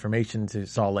withheld information to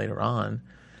Saul later on.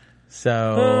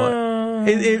 So.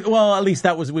 Well, at least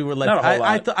that was we were led.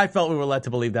 I felt we were led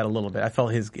to believe that a little bit. I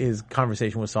felt his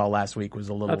conversation with Saul last week was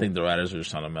a little. I think the writers were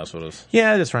just trying to mess with us.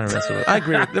 Yeah, just trying to mess with us. I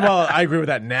agree. I agree with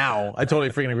that now. I totally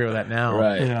freaking agree with that now.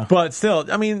 Right. Yeah. But still,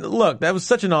 I mean, look, that was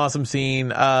such an awesome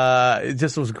scene. It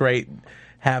just was great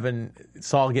having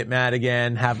Saul get mad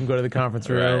again, have him go to the conference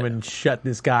room and shut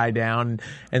this guy down,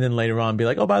 and then later on be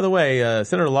like, oh, by the way,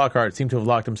 Senator Lockhart seemed to have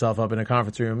locked himself up in a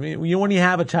conference room. When you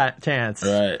have a chance,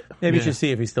 maybe you should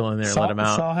see if he's still in there and let him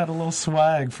out. Saul had a little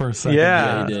swag for a second.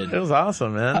 Yeah, he did. It was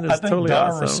awesome, man. It was I think totally Dar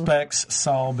awesome. respects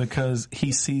Saul because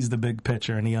he sees the big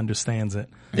picture and he understands it.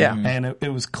 Yeah. And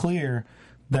it was clear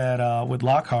that with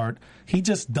Lockhart, he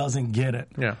just doesn't get it.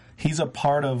 Yeah. He's a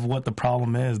part of what the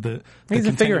problem is. He's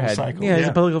a figurehead. Cycle. Yeah, he's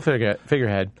a political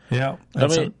figurehead. Yeah. I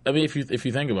mean, if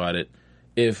you think about it,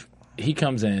 if he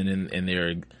comes in and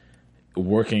they're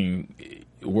working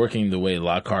the way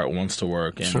Lockhart wants to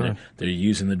work, and they're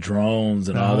using the drones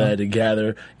and all that to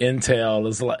gather intel,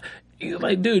 it's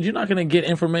like, dude, you're not going to get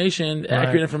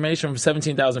accurate information from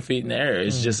 17,000 feet in the air.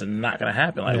 It's just not going to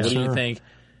happen. Like, what do you think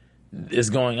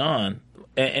is going on?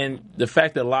 And the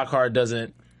fact that Lockhart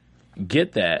doesn't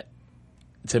get that,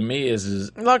 to me, is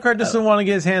Lockhart doesn't want to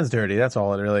get his hands dirty. That's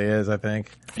all it really is, I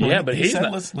think. Yeah, but he's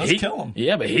not. Let's kill him.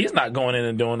 Yeah, but he's not going in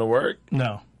and doing the work.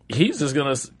 No. He's just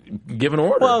going to give an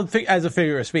order. Well, as a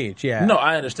figure of speech, yeah. No,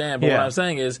 I understand. But what I'm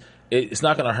saying is it's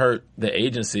not going to hurt the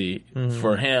agency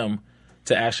for him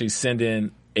to actually send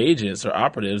in agents or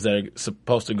operatives that are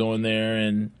supposed to go in there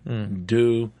and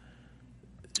do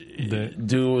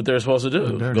what they're supposed to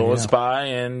do. Go and spy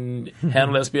and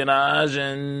handle espionage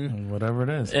and whatever it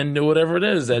is. And do whatever it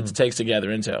is that it takes to gather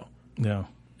intel. Yeah.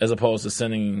 As opposed to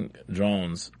sending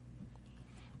drones.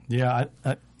 Yeah.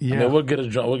 I mean, what good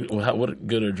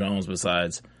are drones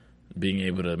besides being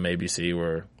able to maybe see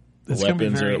where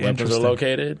weapons are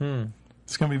located?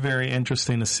 It's going to be very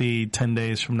interesting to see 10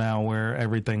 days from now where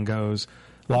everything goes.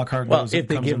 Lockhart goes. Well, if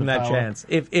they give him that chance,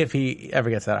 if he ever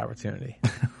gets that opportunity.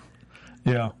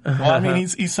 Yeah. Well, I mean,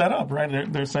 he's set up,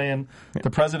 right? They're saying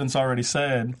the president's already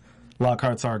said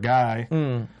Lockhart's our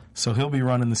guy, so he'll be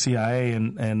running the CIA,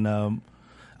 and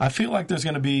I feel like there's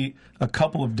going to be a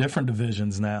couple of different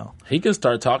divisions now. He could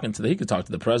start talking to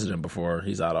the president before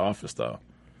he's out of office, though.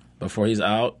 Before he's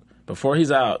out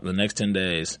in the next 10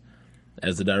 days,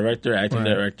 as the acting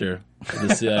director of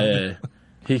the CIA.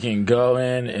 He can go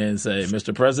in and say,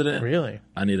 Mr. President, really?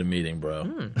 I need a meeting,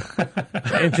 bro.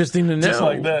 Interesting to know. Just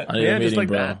like that. I need a meeting,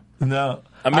 bro. That. No.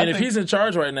 I mean, if he's in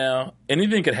charge right now,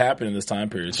 anything could happen in this time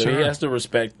period. So he has to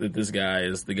respect that this guy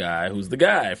is the guy who's the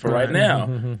guy for right now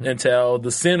until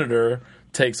the senator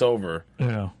takes over.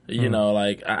 Yeah. You know,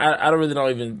 like, I don't really know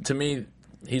even, to me,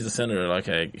 he's a senator. Like,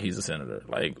 hey, he's a senator.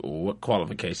 Like, what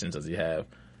qualifications does he have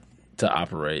to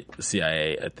operate the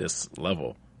CIA at this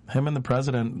level? Him and the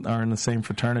president are in the same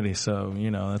fraternity, so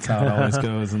that's how it always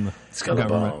goes in the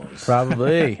government.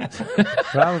 Probably.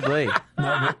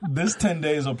 No, but this 10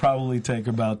 days will probably take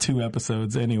about 2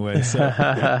 episodes anyway, so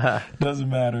doesn't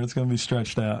matter. It's going to be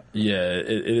stretched out. Yeah,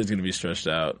 it is going to be stretched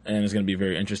out, and it's going to be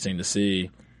very interesting to see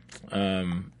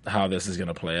how this is going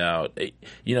to play out.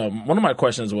 One of my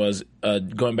questions was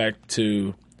going back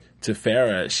to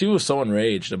Farrah. She was so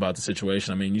enraged about the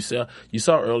situation. I mean, you saw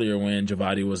earlier when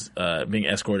Javadi was being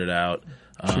escorted out.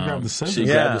 She grabbed the scissors.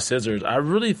 The scissors. I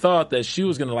really thought that she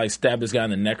was going to stab this guy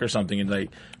in the neck or something and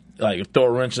like throw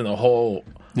a wrench in the whole.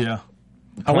 Yeah.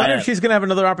 I wonder if she's going to have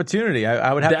another opportunity.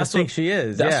 I would have to think she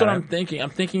is. That's what I'm thinking. I'm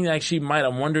thinking she might.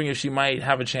 I'm wondering if she might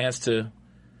have a chance to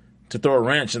throw a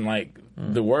wrench in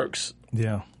the works.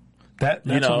 Yeah. That's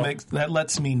what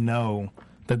lets me know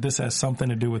that this has something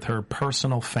to do with her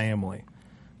personal family.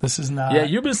 This is not. Yeah,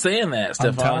 you've been saying that, Stefan.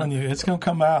 I'm telling you, it's going to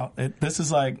come out. This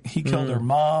is like he killed her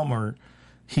mom, or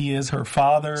he is her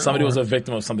father. Somebody was a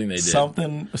victim of something they did.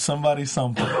 Something.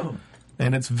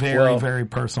 And it's very, very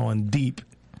personal and deep.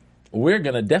 We're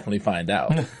going to definitely find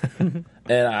out. And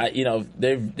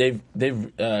they've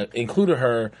included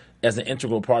her as an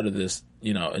integral part of this,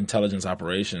 intelligence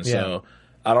operation. Yeah. So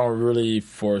I don't really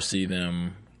foresee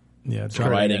them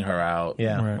writing her out.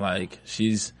 Yeah. Right.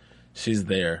 She's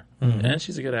there. Mm-hmm. And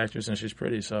she's a good actress and she's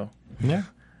pretty, so. Yeah.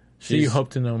 So you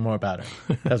hope to know more about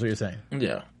her. That's what you're saying.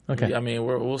 Yeah. Okay. I mean,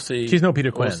 we'll see. She's no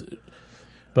Peter Quinn.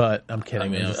 But I'm kidding. I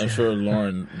mean, I'm sure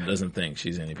Lauren doesn't think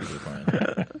she's any Peter Quinn.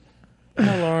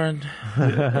 Hi, Lauren.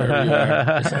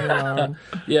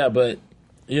 Yeah, but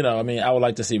I would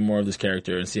like to see more of this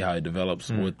character and see how it develops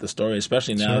with the story,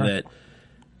 especially now that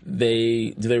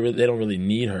they don't really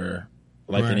need her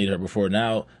like they needed her before.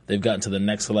 Now they've gotten to the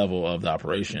next level of the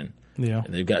operation. Yeah,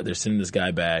 and they're sending this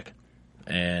guy back,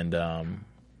 and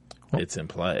it's in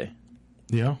play.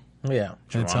 Yeah,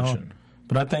 Gerontion.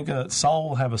 But I think Saul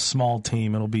will have a small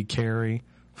team. It'll be Carrie,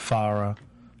 Farrah,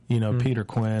 Peter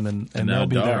Quinn, and they'll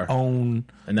be Dar. their own.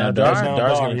 And now Dar's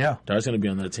going to be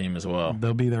on that team as well.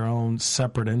 They'll be their own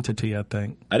separate entity, I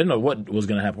think. I didn't know what was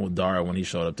going to happen with Dar when he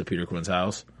showed up to Peter Quinn's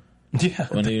house. Yeah.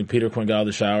 When Peter Quinn got out of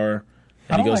the shower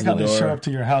and I don't he goes like how to the they door. show up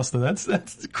to your house, though.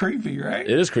 That's creepy, right?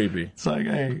 It is creepy. It's like,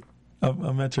 hey,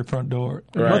 I'm at your front door.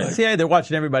 Right. Well, the CIA, they're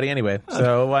watching everybody anyway.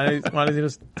 So why don't you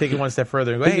just take it one step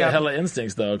further and go, He's got hella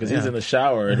instincts, though, because he's in the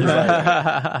shower and he's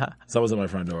like, someone's at my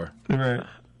front door. Right.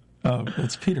 Oh,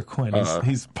 it's Peter Quinn.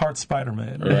 He's part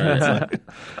Spider-Man. Right.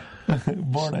 It's like,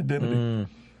 Born Identity.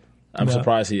 I'm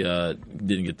surprised he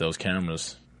didn't get those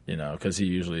cameras, because he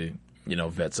usually,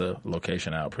 vets a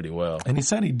location out pretty well. And he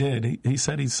said he did. He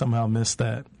said he somehow missed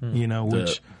that,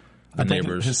 which the I think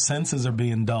neighbors. his senses are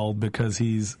being dulled because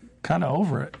he's kind of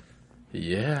over it.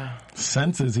 Yeah.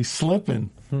 Senses. He's slipping.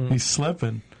 He's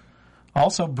slipping.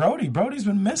 Also, Brody's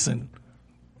been missing.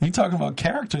 You talking about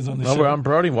characters on the show? We're on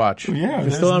Brody Watch. Yeah,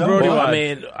 we're still on Brody Well, Watch. I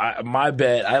mean, my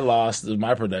bet, I lost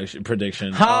my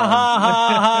prediction. Ha ha ha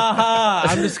ha ha!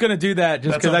 I'm just gonna do that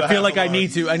just because I feel like I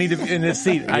need to. I need to in this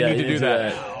seat. I need to do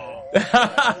that.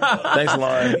 Thanks,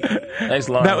 Lauren.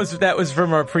 That was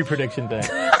from our pre-prediction thing.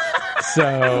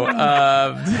 So,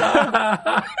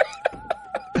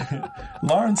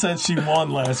 Lauren said she won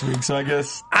last week, so I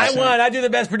guess I won. I do the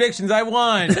best predictions. I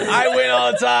won. I win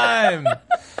all the time.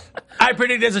 I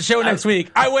predict there's a show next week.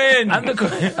 I win. I'm the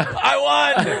queen. I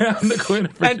won. I'm the queen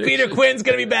of And Peter Quinn's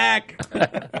gonna be back.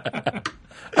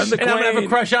 I'm the queen. And I'm gonna have a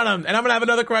crush on him. And I'm gonna have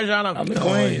another crush on him. I'm the oh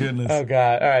my queen. goodness. Oh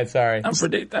God! All right, sorry. I'm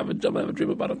gonna have a dream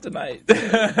about him tonight.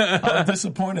 I'm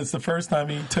disappointed. It's the first time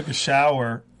he took a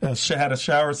shower, had a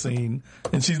shower scene,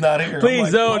 and she's not here.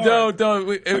 Please I'm like, don't.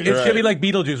 It's gonna be like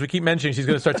Beetlejuice. We keep mentioning she's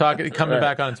gonna start coming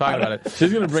back on and talking about it.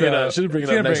 She's gonna bring it up. She's gonna bring it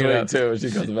up next week too. When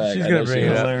she comes back. She's gonna bring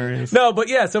it up. Hilarious. No, but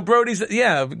yeah. So Brody's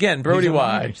again Brody He's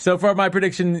Watch. alive. So far, my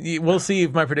prediction. We'll see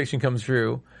if my prediction comes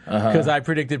true because I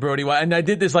predicted Brody Watch, and I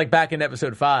did this back in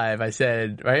episode 5. I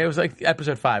said it was like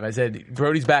episode 5. I said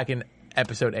Brody's back in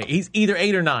episode 8. He's either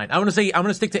 8 or 9. I'm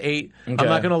gonna stick to 8. Okay. I'm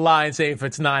not gonna lie and say if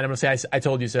it's 9. I'm gonna say I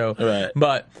told you so. Right.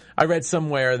 But I read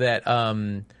somewhere that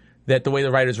that the way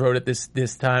the writers wrote it this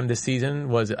season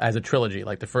was as a trilogy.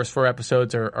 Like the first 4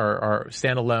 episodes are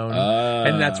standalone,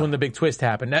 and that's when the big twist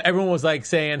happened. Now, everyone was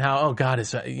saying how, oh God,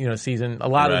 it's season. A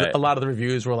lot of the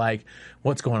reviews were like,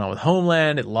 what's going on with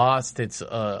Homeland? It lost its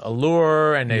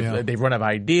allure, and they've run out of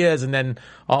ideas. And then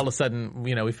all of a sudden,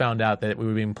 we found out that we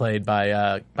were being played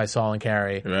by Saul and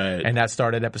Carrie, right? And that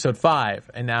started episode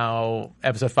 5, and now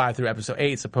episode 5 through episode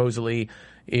 8 supposedly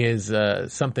is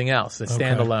something else, a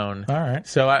standalone. All right.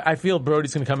 So I feel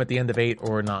Brody's going to come at the end of 8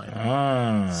 or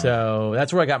 9. So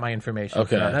that's where I got my information.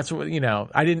 Okay. From. That's what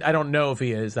I don't know if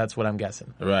he is. That's what I'm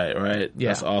guessing. Right. Yeah.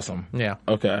 That's awesome. Yeah.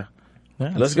 Okay.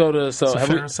 Yeah, Let's go to it's a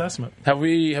fair assessment. Have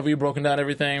we broken down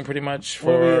everything pretty much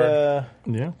for?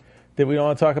 Yeah. Did we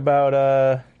want to talk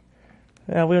about?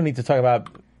 We don't need to talk about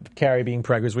Carrie being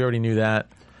preggers. We already knew that.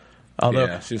 Although,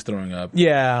 Yeah, she's throwing up.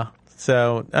 Yeah.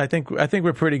 So I think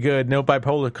we're pretty good. No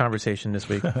bipolar conversation this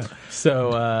week.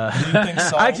 So Do you think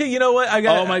so? actually, you know what?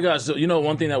 Oh my gosh! So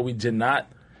one thing that we did not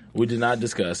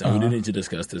discuss, and we do need to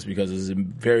discuss this because it's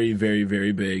very, very,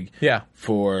 very big. Yeah.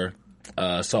 For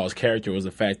Saul's character was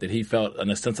the fact that he felt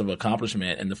an sense of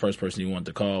accomplishment, and the first person he wanted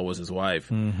to call was his wife,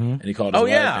 and he called his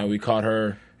wife, and we caught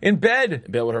her in bed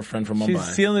with her friend from Mumbai.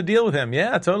 She's sealing the deal with him.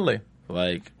 Yeah, totally.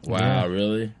 Like, wow,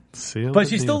 really? But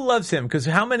she still loves him because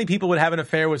how many people would have an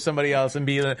affair with somebody else and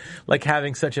be like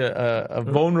having such a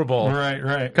vulnerable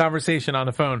conversation on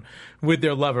the phone with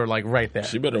their lover, like right there?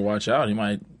 She better watch out. He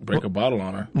might break a bottle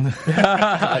on her.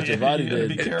 Like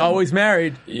Javadi did. Always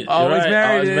married. Always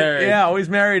married. Yeah, always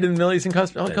married in Middle Eastern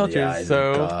cultures.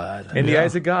 So in the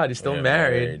eyes of God, you're still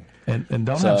married. And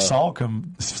don't have Saul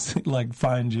come like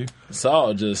find you.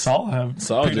 Saul just take you out.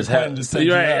 Saul just have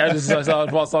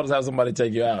somebody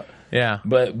take you out. Yeah,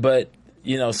 but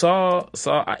Saul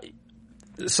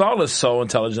is so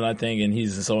intelligent, I think, and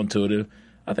he's so intuitive.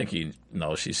 I think he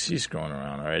knows she's screwing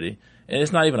around already, and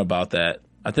it's not even about that.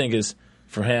 I think it's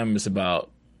for him. It's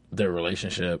about their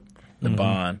relationship, the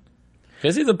bond.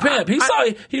 Because he's a pimp. He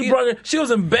brought her. She was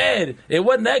in bed. It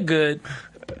wasn't that good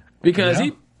because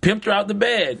he pimped her out the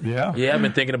bed. Yeah, I've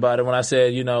been thinking about it when I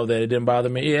said, that it didn't bother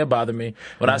me. Yeah, it bothered me.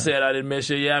 When I said I didn't miss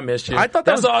you, I missed you. I thought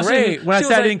that was great. When I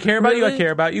said I didn't care about you, I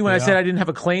care about you. When I said I didn't have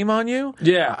a claim on you,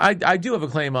 I do have a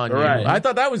claim on you. I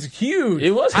thought that was huge. It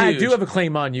was huge. I do have a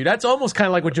claim on you. That's almost kind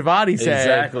of like what Javadi said.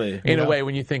 Exactly. In a way,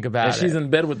 when you think about it. And she's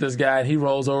in bed with this guy, and he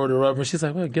rolls over to rub her. She's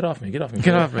like, well, get off me. Get off me.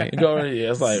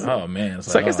 It's like, oh, man.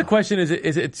 So I guess the question is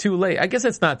it too late? I guess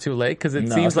it's not too late because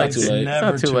it seems like it's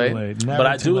not too late. But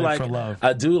I do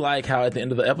like how at the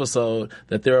end of the episode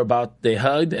that they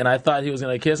hugged, and I thought he was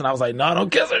going to kiss, and I was like, no, don't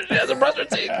kiss her. She hasn't brushed her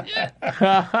teeth.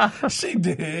 Yeah. She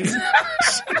did.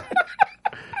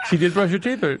 She did brush her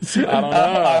teeth? Or? I don't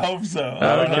know. I hope so.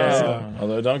 I don't know.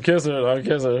 Although, don't kiss her. Don't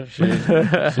kiss her.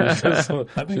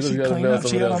 I think she cleaned up.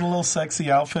 She had on a little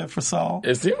sexy outfit for Saul.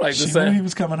 It seemed like she knew he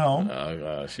was coming home. Oh,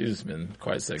 gosh. She's been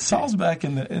quite sexy. Saul's back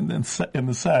in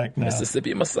the sack now.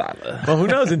 Mississippi masala. Well, who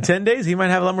knows? In 10 days, he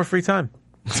might have a lot more free time.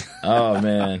 Oh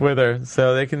man, with her,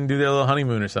 so they can do their little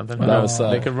honeymoon or something.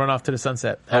 They could run off to the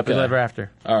sunset, happily ever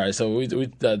after. All right, so we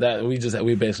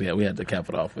basically had to cap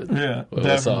it off with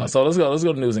definitely. So let's go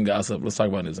to news and gossip. Let's talk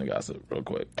about news and gossip real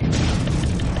quick.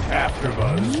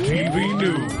 AfterBuzz TV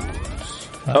News.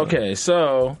 Okay,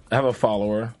 so I have a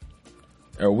follower.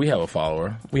 Or we have a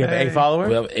follower. We have a follower.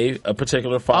 We have a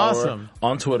particular follower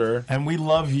on Twitter, and we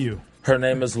love you. Her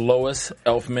name is Lois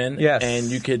Elfman. Yes. And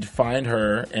you could find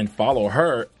her and follow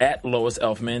her at Lois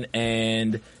Elfman.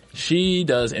 And she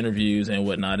does interviews and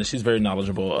whatnot. And she's very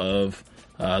knowledgeable of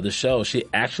the show. She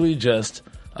actually just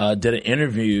did an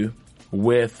interview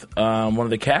with one of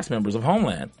the cast members of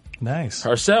Homeland. Nice.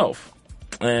 Herself.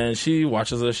 And she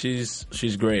watches us.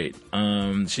 She's great.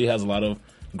 She has a lot of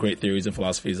great theories and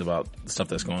philosophies about stuff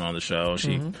that's going on in the show.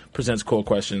 She presents cool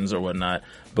questions or whatnot.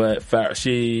 But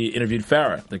she interviewed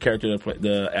Farah, the character,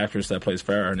 the actress that plays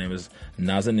Farah. Her name is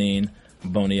Nazanin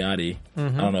Boniadi. I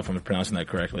don't know if I'm pronouncing that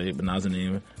correctly, but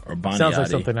Nazanin or Boniadi. Sounds like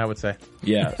something I would say.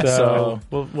 Yeah. So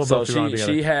we'll both be wrong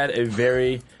together. She had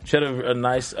a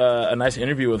nice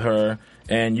interview with her,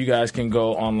 and you guys can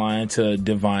go online to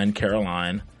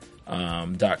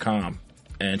divinecaroline.com.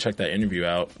 and check that interview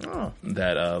out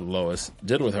that Lois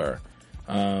did with her.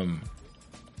 I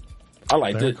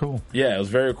liked it. Very cool. Yeah, it was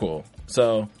very cool.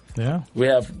 So we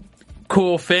have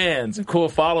cool fans and cool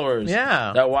followers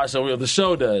that watch the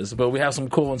show does, but we have some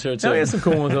cool ones here too. We have some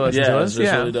cool ones to listen to us.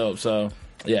 It's really dope. So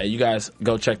you guys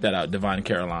go check that out,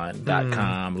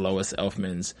 divinecaroline.com. Lois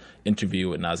Elfman's interview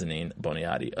with Nazanin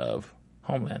Boniadi of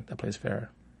Homeland that plays Farah.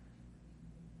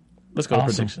 Let's go to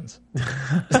predictions.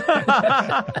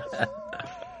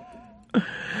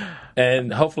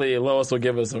 And hopefully Lois will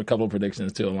give us a couple of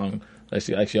predictions too, along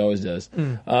like she always does.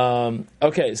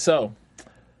 Okay, so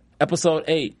episode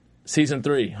 8, season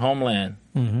 3, Homeland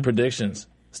predictions.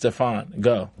 Stefan,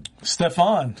 go.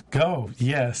 Stefan, go.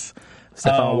 Yes.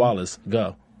 Stefan Wallace,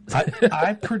 go.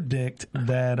 I predict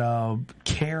that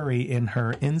Carrie, in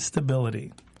her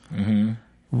instability,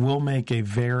 will make a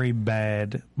very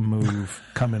bad move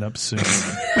coming up soon.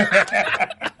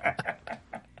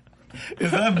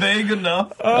 Is that vague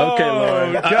enough? Oh, okay,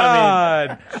 Lord.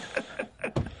 God.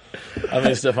 I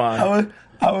mean, Stefan.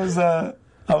 I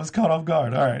was caught off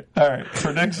guard. All right.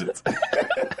 Predictions.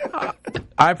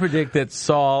 I predict that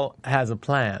Saul has a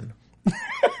plan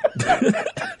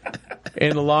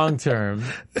in the long term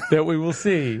that we will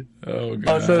see. Oh,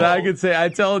 God. So that I could say, I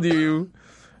told you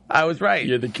I was right.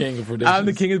 You're the king of predictions. I'm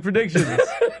the king of predictions.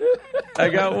 I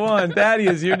got one.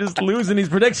 Thaddeus, you're just losing these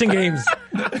prediction games.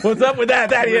 What's up with that,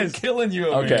 Thaddeus? Killing you.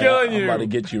 Okay, killing I'm you. about to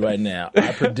get you right now.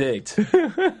 I predict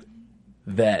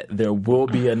that there will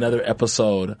be another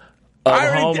episode of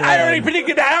Homeland. I already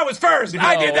predicted that. I was first.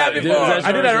 I did that before.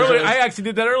 I did that earlier. I actually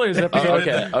did that earlier this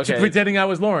episode. Okay. Pretending I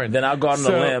was Lauren. Then I'll go on the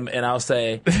limb and I'll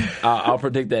say, I'll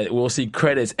predict that we'll see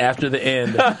credits after the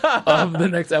end of the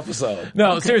next episode.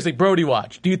 No, seriously, Brody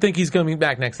watch. Do you think he's going to be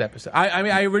back next episode? I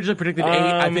mean, I originally predicted 8.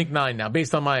 I think 9 now,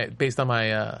 based on my.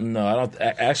 No, I don't.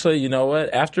 Actually, you know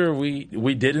what? After we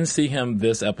didn't see him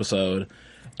this episode,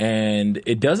 and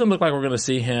it doesn't look like we're going to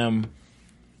see him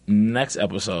next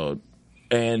episode.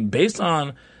 And based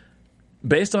on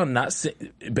the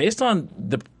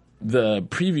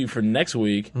preview for next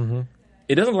week,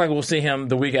 it doesn't look like we'll see him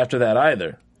the week after that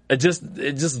either. It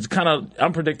just kind of,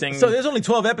 I'm predicting. So there's only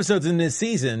 12 episodes in this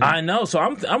season. I know. So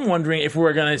I'm wondering if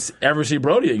we're going to ever see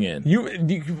Brody again. You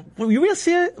real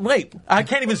serious? Wait, I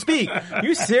can't even speak.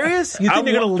 You serious? You think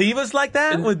they're going to leave us like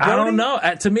that with Brody? I don't know.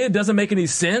 To me, it doesn't make any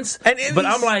sense. But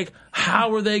I'm like,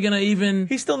 how are they going to even?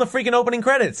 He's still in the freaking opening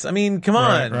credits. I mean, come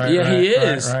on. He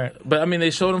is. Right. But I mean,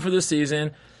 they showed him for this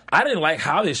season. I didn't like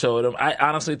how they showed him. I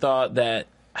honestly thought that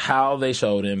how they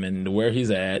showed him and where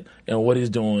he's at and what he's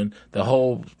doing, the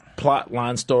whole plot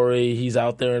line story, he's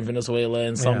out there in Venezuela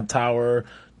in some tower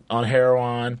on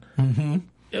heroin. Mm-hmm.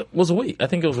 It was weak. I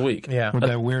think it was weak. Yeah, with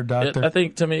that weird doctor. I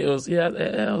think to me it was. It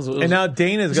was and now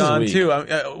Dana's gone too.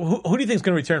 Who do you think is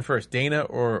going to return first, Dana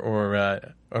or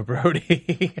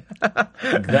Brody?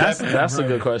 That's a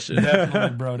good question.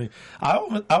 Definitely Brody. I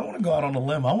want to go out on a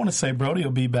limb. I want to say Brody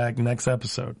will be back next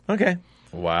episode. Okay.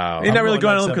 Wow. You're not really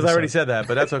going on because I already said that,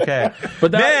 but that's okay.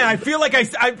 But man, I feel like I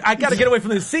got to get away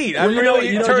from this seat. I'm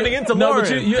really turning into Lauren.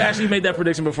 But you actually made that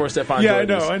prediction before Stefan. Yeah, I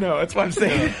know. That's what I'm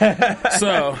saying.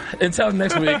 So until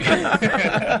next week,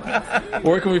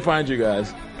 where can we find you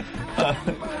guys?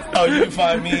 You can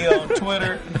find me on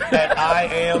Twitter at I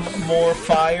am more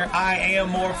fire. I am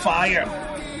more fire.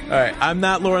 All right, I'm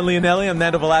not Lauren Leonelli. I'm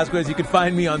Nando Velasquez. You can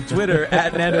find me on Twitter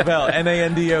at Nandovel,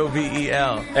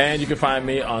 Nandovel. And you can find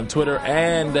me on Twitter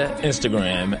and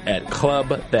Instagram at Club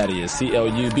Thaddeus,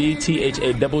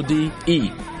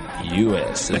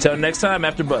 ClubThaddeus. Until next time,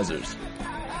 After Buzzers.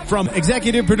 From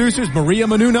executive producers Maria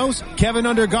Menounos, Kevin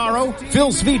Undergaro,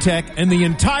 Phil Svitek, and the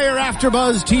entire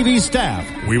AfterBuzz TV staff,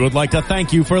 we would like to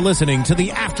thank you for listening to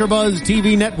the AfterBuzz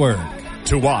TV network.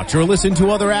 To watch or listen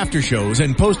to other after shows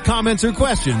and post comments or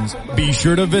questions, be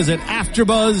sure to visit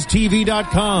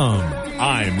AfterBuzzTV.com.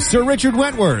 I'm Sir Richard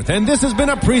Wentworth, and this has been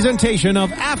a presentation of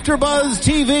AfterBuzz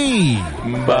TV.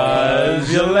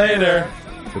 Buzz you later.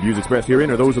 The views expressed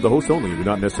herein are those of the hosts only and do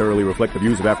not necessarily reflect the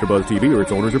views of AfterBuzz TV or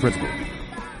its owners or principals.